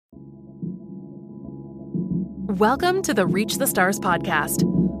Welcome to the Reach the Stars podcast,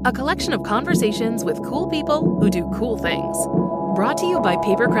 a collection of conversations with cool people who do cool things. Brought to you by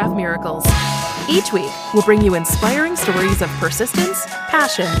Papercraft Miracles. Each week, we'll bring you inspiring stories of persistence,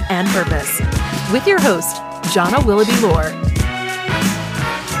 passion, and purpose. With your host, Jonna Willoughby Lohr.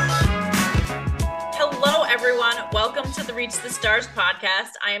 Hello, everyone. Welcome to the Reach the Stars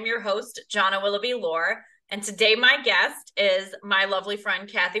podcast. I am your host, Jonna Willoughby Lohr. And today my guest is my lovely friend,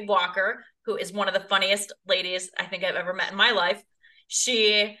 Kathy Walker, who is one of the funniest ladies I think I've ever met in my life.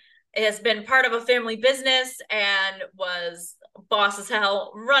 She has been part of a family business and was boss as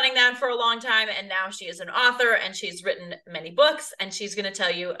hell running that for a long time. And now she is an author and she's written many books, and she's going to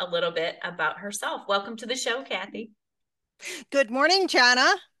tell you a little bit about herself. Welcome to the show, Kathy. Good morning,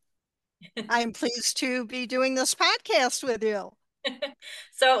 Jonna. I'm pleased to be doing this podcast with you.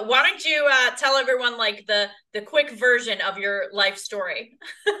 So why don't you tell everyone like the quick version of your life story?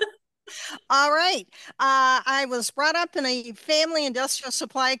 All right. I was brought up in a family industrial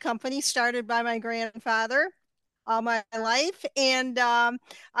supply company started by my grandfather all my life. And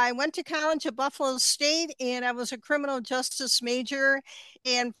I went to college at Buffalo State, and I was a criminal justice major.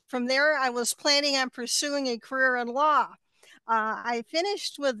 And from there, I was planning on pursuing a career in law. I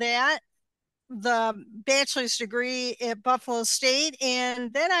finished with that, the bachelor's degree at Buffalo State,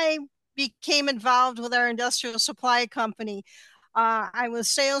 and then I became involved with our industrial supply company. I was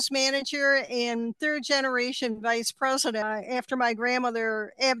sales manager and third generation vice president after my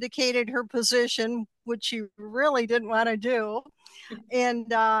grandmother abdicated her position, which she really didn't want to do. And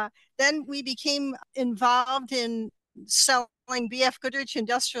then we became involved in selling B.F. Goodrich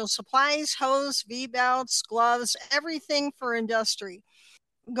industrial supplies, hose, V-belts, gloves, everything for industry,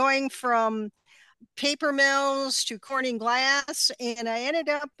 going from paper mills to Corning glass, and I ended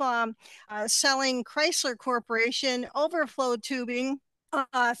up selling Chrysler Corporation overflow tubing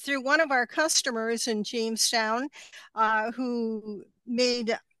through one of our customers in Jamestown, who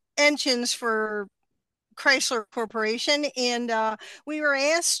made engines for Chrysler Corporation, and we were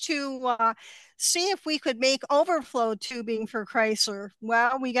asked to see if we could make overflow tubing for Chrysler.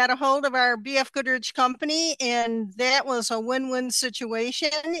 Well, we got a hold of our B.F. Goodrich company, and that was a win-win situation.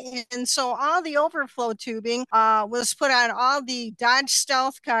 And so all the overflow tubing was put on all the Dodge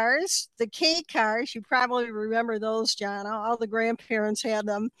Stealth cars, the K cars. You probably remember those, Jonna. All the grandparents had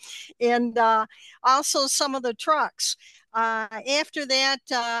them. And also some of the trucks. After that,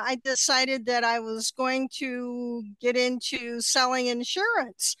 I decided that I was going to get into selling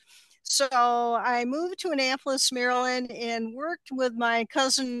insurance. So I moved to Annapolis, Maryland, and worked with my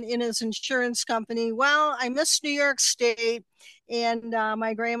cousin in his insurance company. Well, I missed New York State, and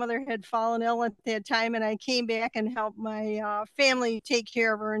my grandmother had fallen ill at that time, and I came back and helped my family take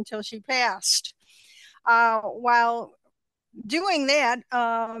care of her until she passed. While doing that,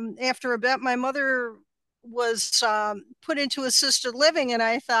 after a bit, my mother was put into assisted living, and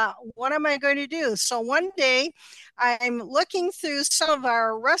I thought, what am I going to do? So one day I'm looking through some of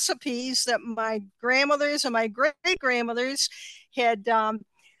our recipes that my grandmothers and my great grandmothers had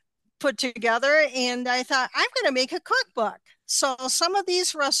put together, and I thought, I'm going to make a cookbook. So some of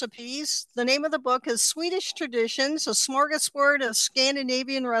these recipes, the name of the book is Swedish Traditions, a Smorgasbord of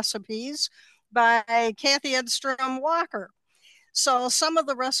Scandinavian Recipes by Kathy Edstrom Walker. So some of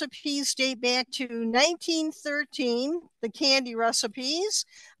the recipes date back to 1913, the candy recipes.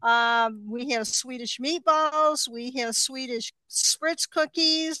 We have Swedish meatballs, we have Swedish spritz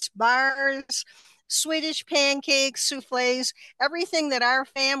cookies, bars, Swedish pancakes, souffles, everything that our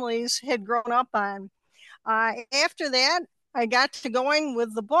families had grown up on. After that, I got to going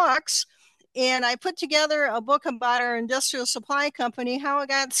with the books, and I put together a book about our industrial supply company, how it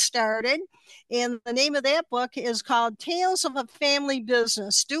got started. And the name of that book is called Tales of a Family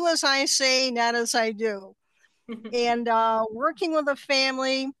Business. Do as I say, not as I do. And working with a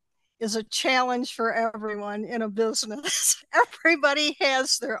family is a challenge for everyone in a business. Everybody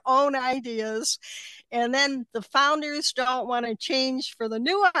has their own ideas. And then the founders don't want to change for the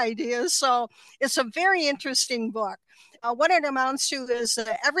new ideas. So it's a very interesting book. What it amounts to is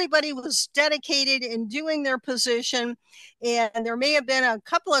that everybody was dedicated in doing their position, and there may have been a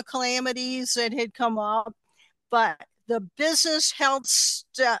couple of calamities that had come up, but the business held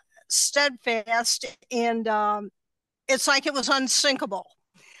steadfast, and it's like it was unsinkable.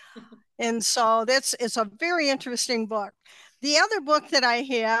 And so it's a very interesting book. The other book that I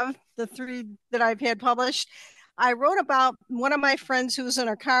have, the three that I've had published, I wrote about one of my friends who was in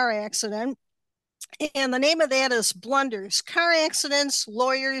a car accident. And the name of that is Blunders, Car Accidents,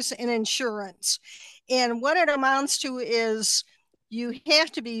 Lawyers, and Insurance. And what it amounts to is you have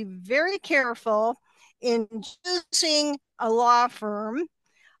to be very careful in choosing a law firm.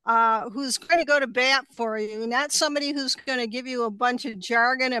 who's going to go to bat for you, not somebody who's going to give you a bunch of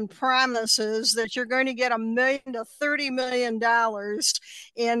jargon and promises that you're going to get $1 million to $30 million.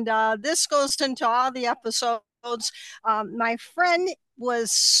 And this goes into all the episodes. My friend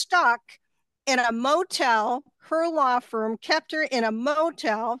was stuck in a motel. Her law firm kept her in a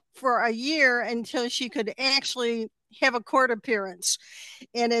motel for a year until she could actually have a court appearance.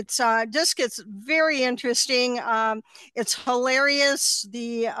 And it's just gets very interesting. It's hilarious.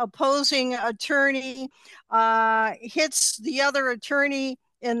 The opposing attorney hits the other attorney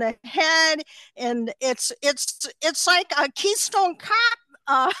in the head, and it's like a Keystone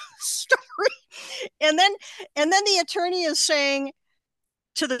Cop story. And then the attorney is saying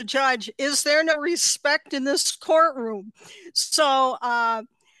to the judge, "Is there no respect in this courtroom?" So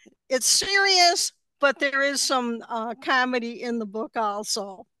it's serious, but there is some comedy in the book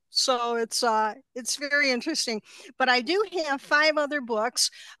also. So it's very interesting. But I do have 5 other books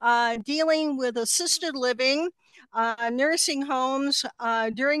dealing with assisted living, nursing homes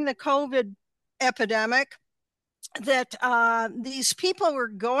during the COVID epidemic that these people were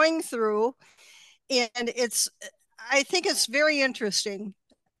going through, and I think it's very interesting.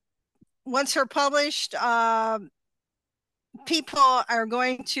 Once they're published, people are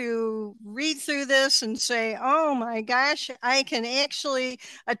going to read through this and say, oh my gosh, I can actually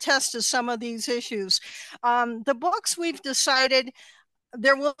attest to some of these issues. The books we've decided,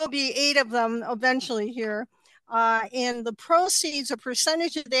 there will be 8 of them eventually here. And the proceeds, a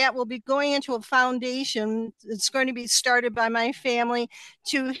percentage of that will be going into a foundation. It's going to be started by my family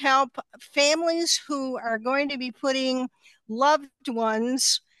to help families who are going to be putting loved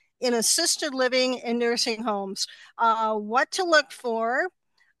ones in assisted living and nursing homes. What to look for,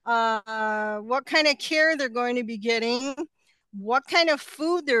 what kind of care they're going to be getting, what kind of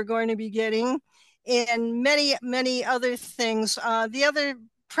food they're going to be getting, and many, many other things. The other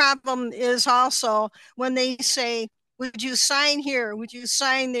problem is also when they say, would you sign here? Would you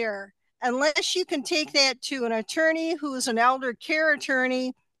sign there? Unless you can take that to an attorney who is an elder care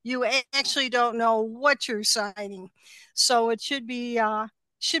attorney, you actually don't know what you're signing. So it should be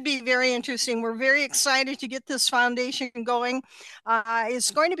very interesting. We're very excited to get this foundation going.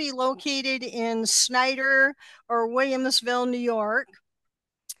 It's going to be located in Snyder or Williamsville, New York.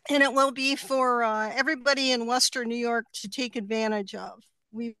 And it will be for everybody in Western New York to take advantage of.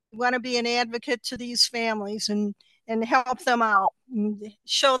 We want to be an advocate to these families and help them out and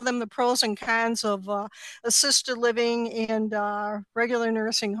show them the pros and cons of assisted living and regular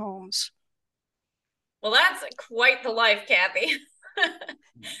nursing homes. Well, that's quite the life, Kathy.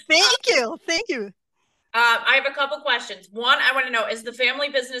 Thank you. Thank you. I have a couple questions. One, I want to know, is the family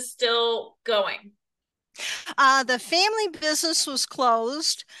business still going? The family business was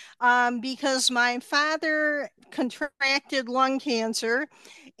closed because my father contracted lung cancer,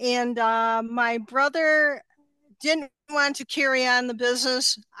 and my brother didn't want to carry on the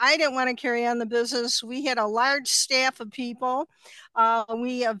business. I didn't want to carry on the business. We had a large staff of people.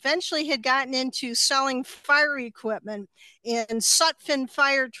 We eventually had gotten into selling fire equipment in Sutphin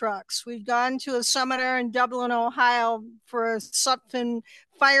fire trucks. We'd gone to a seminar in Dublin, Ohio for a Sutphin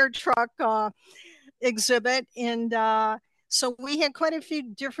fire truck exhibit. And so we had quite a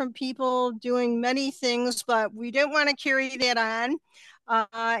few different people doing many things, but we didn't want to carry that on.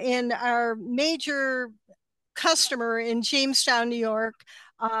 And our major customer in Jamestown, New York,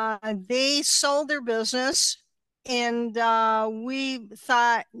 they sold their business. And we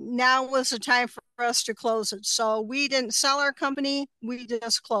thought now was the time for us to close it. So we didn't sell our company, we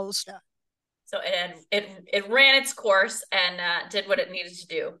just closed it. So it ran its course and did what it needed to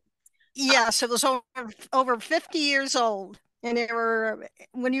do. Yes, it was over 50 years old. And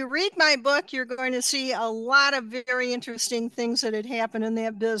when you read my book, you're going to see a lot of very interesting things that had happened in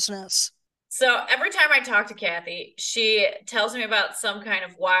that business. So every time I talk to Kathy, she tells me about some kind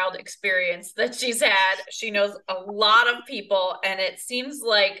of wild experience that she's had. She knows a lot of people, and it seems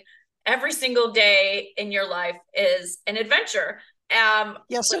like every single day in your life is an adventure.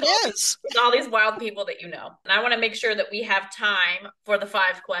 Yes, it is. With all these wild people that you know. And I want to make sure that we have time for the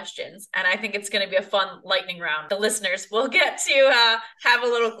 5 questions. And I think it's going to be a fun lightning round. The listeners will get to have a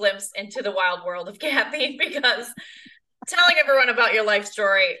little glimpse into the wild world of Kathy, because telling everyone about your life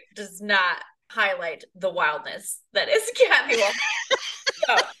story does not highlight the wildness that is Kathy.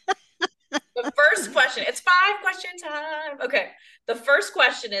 So the first question, it's 5 question time. Okay. The first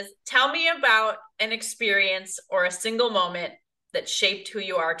question is, tell me about an experience or a single moment that shaped who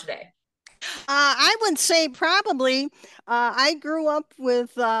you are today. I would say probably I grew up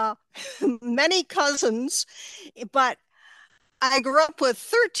with many cousins, but I grew up with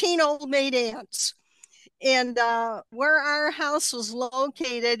 13 old maid aunts. And where our house was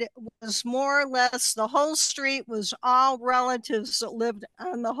located was more or less the whole street was all relatives that lived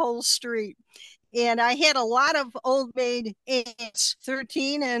on the whole street. And I had a lot of old maid aunts,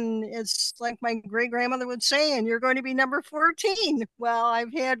 13, and it's like my great grandmother would say, and you're going to be number 14. Well,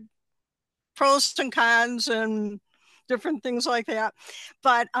 I've had pros and cons and different things like that.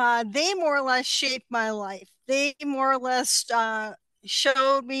 But they more or less shaped my life. They more or less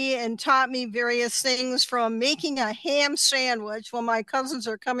showed me and taught me various things from making a ham sandwich when my cousins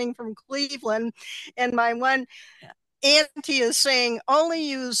are coming from Cleveland. And my one auntie is saying, only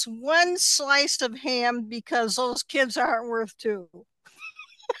use one slice of ham because those kids aren't worth two.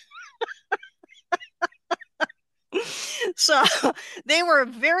 So they were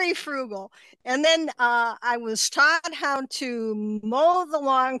very frugal. And then I was taught how to mow the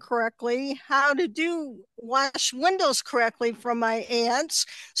lawn correctly, how to wash windows correctly from my aunts.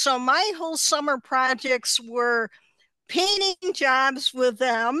 So my whole summer projects were painting jobs with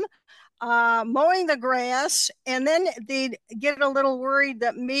them, mowing the grass, and then they'd get a little worried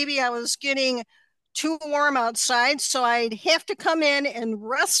that maybe I was getting too warm outside, so I'd have to come in and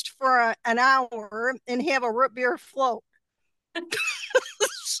rest for an hour and have a root beer float.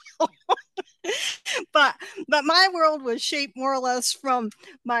 So, but my world was shaped more or less from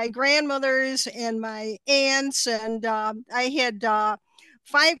my grandmothers and my aunts, and I had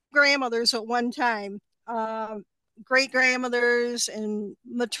 5 grandmothers at one time, great grandmothers and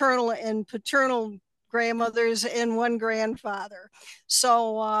maternal and paternal grandmothers and one grandfather.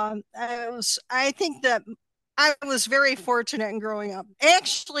 So I think that I was very fortunate in growing up.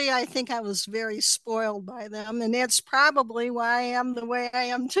 Actually, I think I was very spoiled by them, and that's probably why I am the way I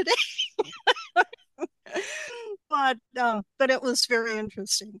am today. But it was very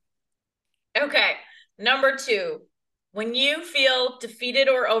interesting. Okay. Number 2, when you feel defeated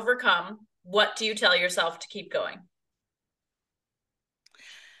or overcome, what do you tell yourself to keep going?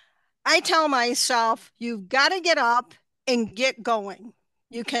 I tell myself, you've got to get up and get going.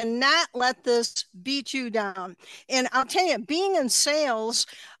 You cannot let this beat you down. And I'll tell you, being in sales,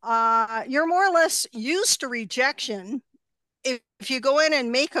 you're more or less used to rejection. If you go in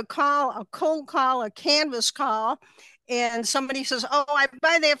and make a call, a cold call, a canvas call, and somebody says, oh, I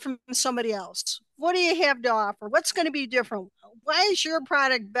buy that from somebody else. What do you have to offer? What's going to be different? Why is your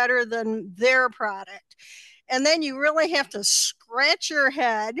product better than their product? And then you really have to scratch your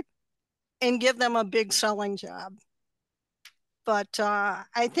head and give them a big selling job. But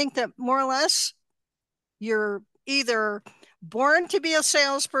I think that more or less you're either born to be a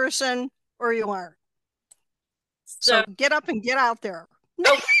salesperson or you aren't. So get up and get out there.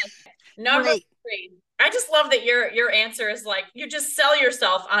 Okay. Number Great. 3. I just love that your answer is like you just sell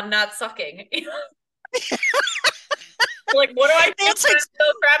yourself on not sucking. Like, what do I do? That's I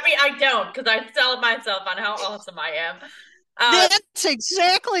feel crappy. I don't, because I sell myself on how awesome I am. That's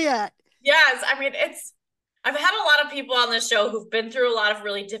exactly it. Yes, I mean I've had a lot of people on this show who've been through a lot of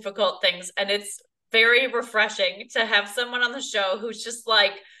really difficult things, and it's very refreshing to have someone on the show who's just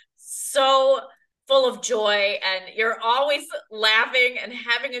like so full of joy, and you're always laughing and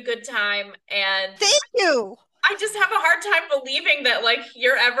having a good time. And thank you. I just have a hard time believing that like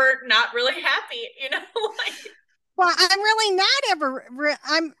you're ever not really happy, you know? Like, well, I'm really not ever.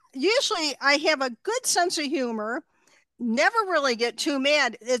 I'm usually I have a good sense of humor. Never really get too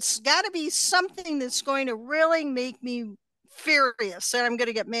mad. It's got to be something that's going to really make me furious that I'm going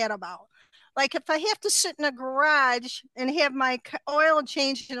to get mad about. Like if I have to sit in a garage and have my oil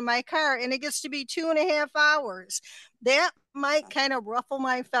changed in my car and it gets to be 2.5 hours, that might kind of ruffle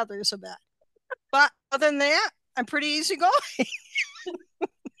my feathers a bit. But other than that, I'm pretty easygoing.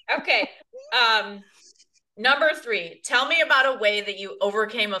 okay. Number 3, tell me about a way that you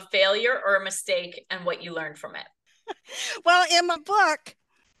overcame a failure or a mistake and what you learned from it. Well, in my book,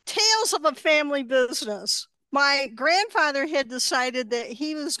 Tales of a Family Business, my grandfather had decided that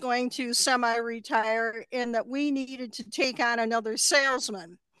he was going to semi-retire and that we needed to take on another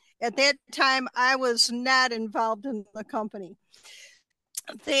salesman. At that time, I was not involved in the company.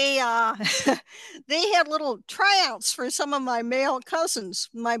 They they had little tryouts for some of my male cousins.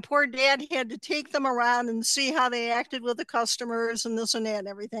 My poor dad had to take them around and see how they acted with the customers and this and that and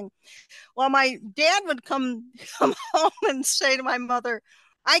everything. Well, my dad would come home and say to my mother,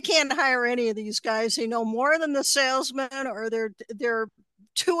 I can't hire any of these guys. They know more than the salesman, or they're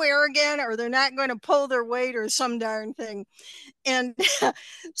too arrogant, or they're not going to pull their weight, or some darn thing. And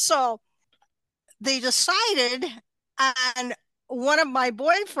so they decided on one of my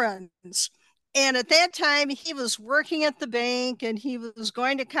boyfriends. And at that time, he was working at the bank and he was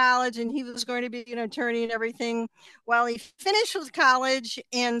going to college and he was going to be an attorney and everything. Well, he finished with college.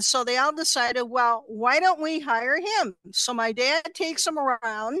 And so they all decided, well, why don't we hire him? So my dad takes him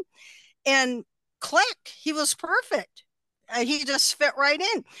around and click, he was perfect. He just fit right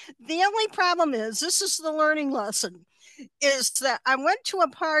in. The only problem is, this is the learning lesson, is that I went to a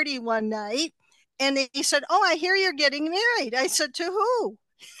party one night and he said, "Oh, I hear you're getting married." I said, "To who?"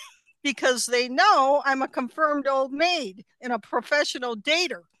 Because they know I'm a confirmed old maid and a professional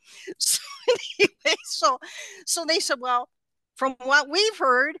dater. So anyway, so they said, "Well, from what we've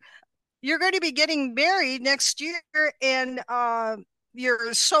heard, you're going to be getting married next year, and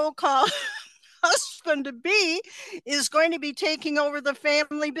your so-called husband to be is going to be taking over the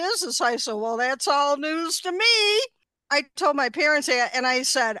family business." I said, "Well, that's all news to me." I told my parents that, and I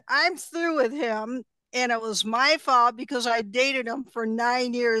said, "I'm through with him." And it was my fault because I dated him for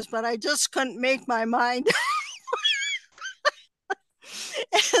 9 years, but I just couldn't make my mind.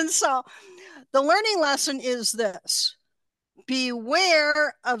 And so the learning lesson is this: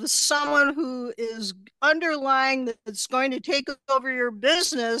 beware of someone who is underlying that's going to take over your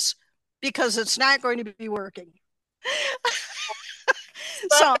business, because it's not going to be working.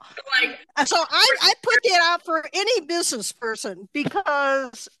 So, like, I put that out for any business person,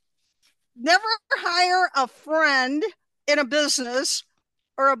 because never hire a friend in a business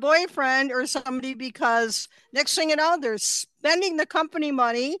or a boyfriend or somebody, because next thing you know, they're spending the company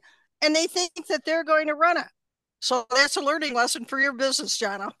money and they think that they're going to run it. So that's a learning lesson for your business,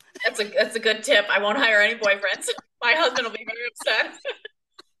 Jana. that's a good tip. I won't hire any boyfriends. My husband will be very upset.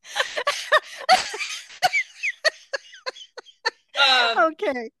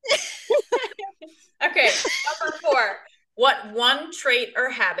 Okay. Okay, number 4. What one trait or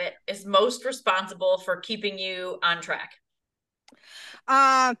habit is most responsible for keeping you on track?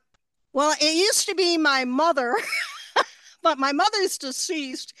 Uh, well, it used to be my mother, but my mother's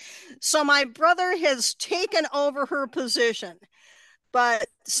deceased. So my brother has taken over her position. But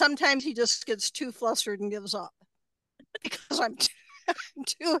sometimes he just gets too flustered and gives up because I'm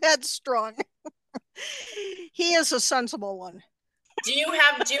too headstrong. He is a sensible one. Do you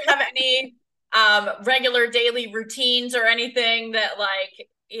have any regular daily routines or anything that, like,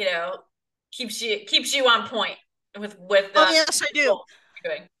 keeps you on point with Oh, the yes, I do. goals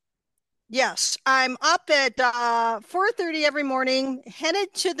you're doing? Yes, I'm up at 4:30 every morning,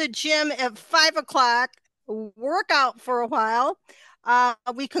 headed to the gym at 5 o'clock, work out for a while.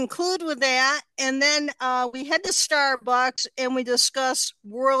 We conclude with that, and then we head to Starbucks and we discuss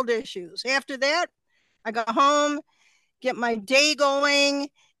world issues. After that, I go home, get my day going.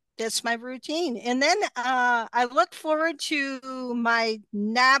 That's my routine. And then I look forward to my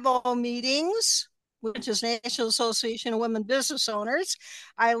NABO meetings, which is National Association of Women Business Owners.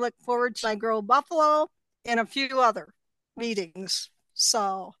 I look forward to my Grow Buffalo and a few other meetings.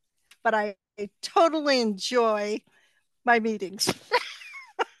 So, but I totally enjoy my meetings.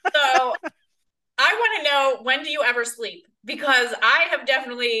 So I want to know, when do you ever sleep? Because I have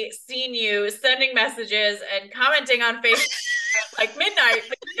definitely seen you sending messages and commenting on Facebook at like midnight,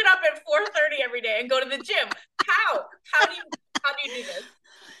 but you get up at 4:30 every day and go to the gym. How? How do you do this?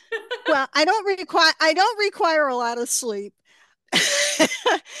 Well, I don't require a lot of sleep.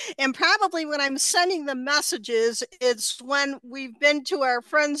 And probably when I'm sending the messages, it's when we've been to our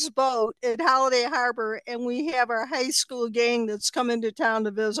friend's boat at Holiday Harbor and we have our high school gang that's come into town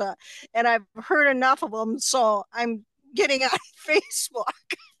to visit. And I've heard enough of them, so I'm getting on Facebook.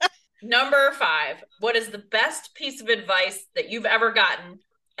 Number 5, what is the best piece of advice that you've ever gotten?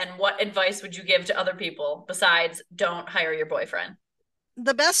 And what advice would you give to other people besides don't hire your boyfriend?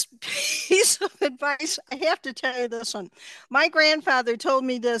 The best piece of advice, I have to tell you this one. My grandfather told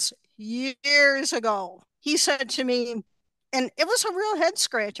me this years ago. He said to me, and it was a real head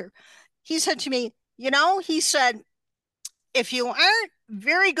scratcher. He said to me, he said, if you aren't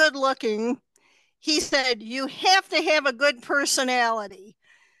very good looking, he said, you have to have a good personality.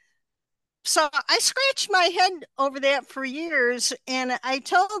 So I scratched my head over that for years. And I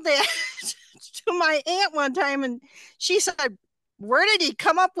told that to my aunt one time, and she said, where did he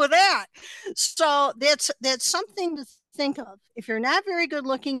come up with that? So that's something to think of. If you're not very good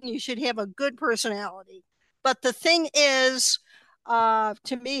looking, you should have a good personality. But the thing is,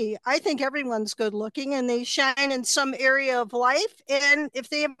 to me, I think everyone's good looking and they shine in some area of life. And if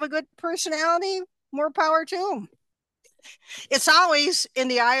they have a good personality, more power to them. It's always in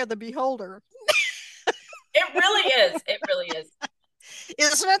the eye of the beholder. It really is. It really is.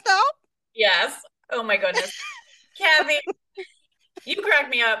 Isn't it though? Yes. Oh my goodness. Kathy, you crack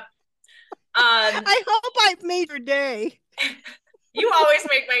me up. I hope I've made your day. You always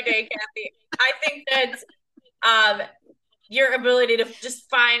make my day, Kathy. I think that your ability to just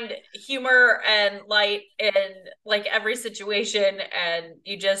find humor and light in like every situation, and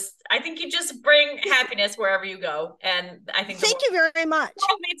I think you just bring happiness wherever you go. And I think Thank you very much. The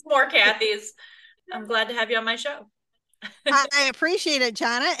world needs more Kathys. I'm glad to have you on my show. I appreciate it,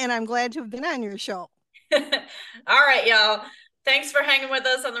 Jonna, and I'm glad to have been on your show. All right, y'all. Thanks for hanging with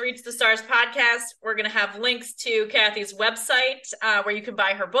us on the Reach the Stars podcast. We're going to have links to Kathy's website where you can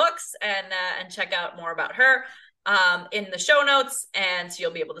buy her books and check out more about her in the show notes. And so you'll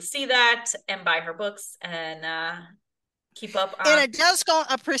be able to see that and buy her books and keep up on. And it does go,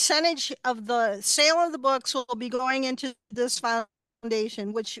 a percentage of the sale of the books will be going into this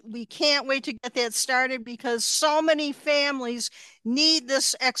foundation, which we can't wait to get that started because so many families need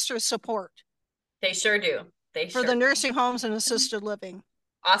this extra support. They sure do. For the nursing homes and assisted living.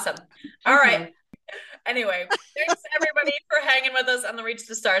 Awesome. All right. Anyway, thanks everybody for hanging with us on the Reach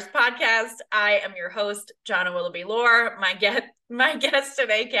the Stars podcast. I am your host, Jonna Willoughby Lore. My guest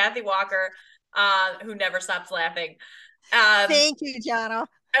today, Kathy Walker, who never stops laughing. Thank you, Jonna.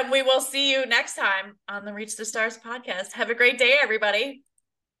 And we will see you next time on the Reach the Stars podcast. Have a great day, everybody.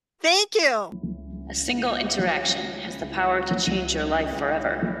 Thank you. A single interaction has the power to change your life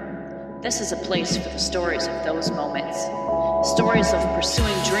forever. This is a place for the stories of those moments. Stories of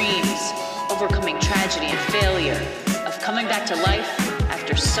pursuing dreams, overcoming tragedy and failure, of coming back to life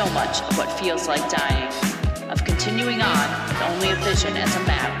after so much of what feels like dying, of continuing on with only a vision as a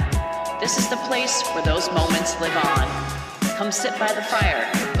map. This is the place where those moments live on. Come sit by the fire,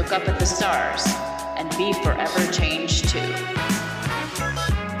 look up at the stars, and be forever changed too.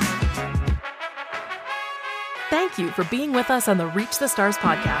 Thank you for being with us on the Reach the Stars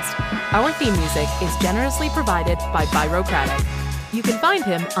podcast. Our theme music is generously provided by Byrocratic. You can find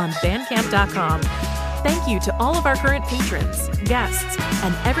him on bandcamp.com. Thank you to all of our current patrons, guests,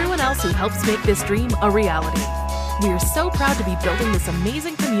 and everyone else who helps make this dream a reality. We are so proud to be building this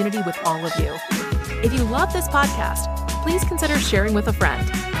amazing community with all of you. If you love this podcast, please consider sharing with a friend,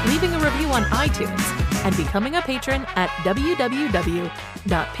 leaving a review on iTunes, and becoming a patron at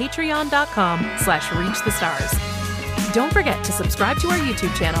www.patreon.com/reachthestars. Don't forget to subscribe to our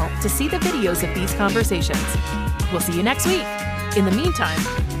YouTube channel to see the videos of these conversations. We'll see you next week. In the meantime,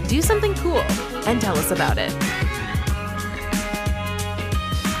 do something cool and tell us about it.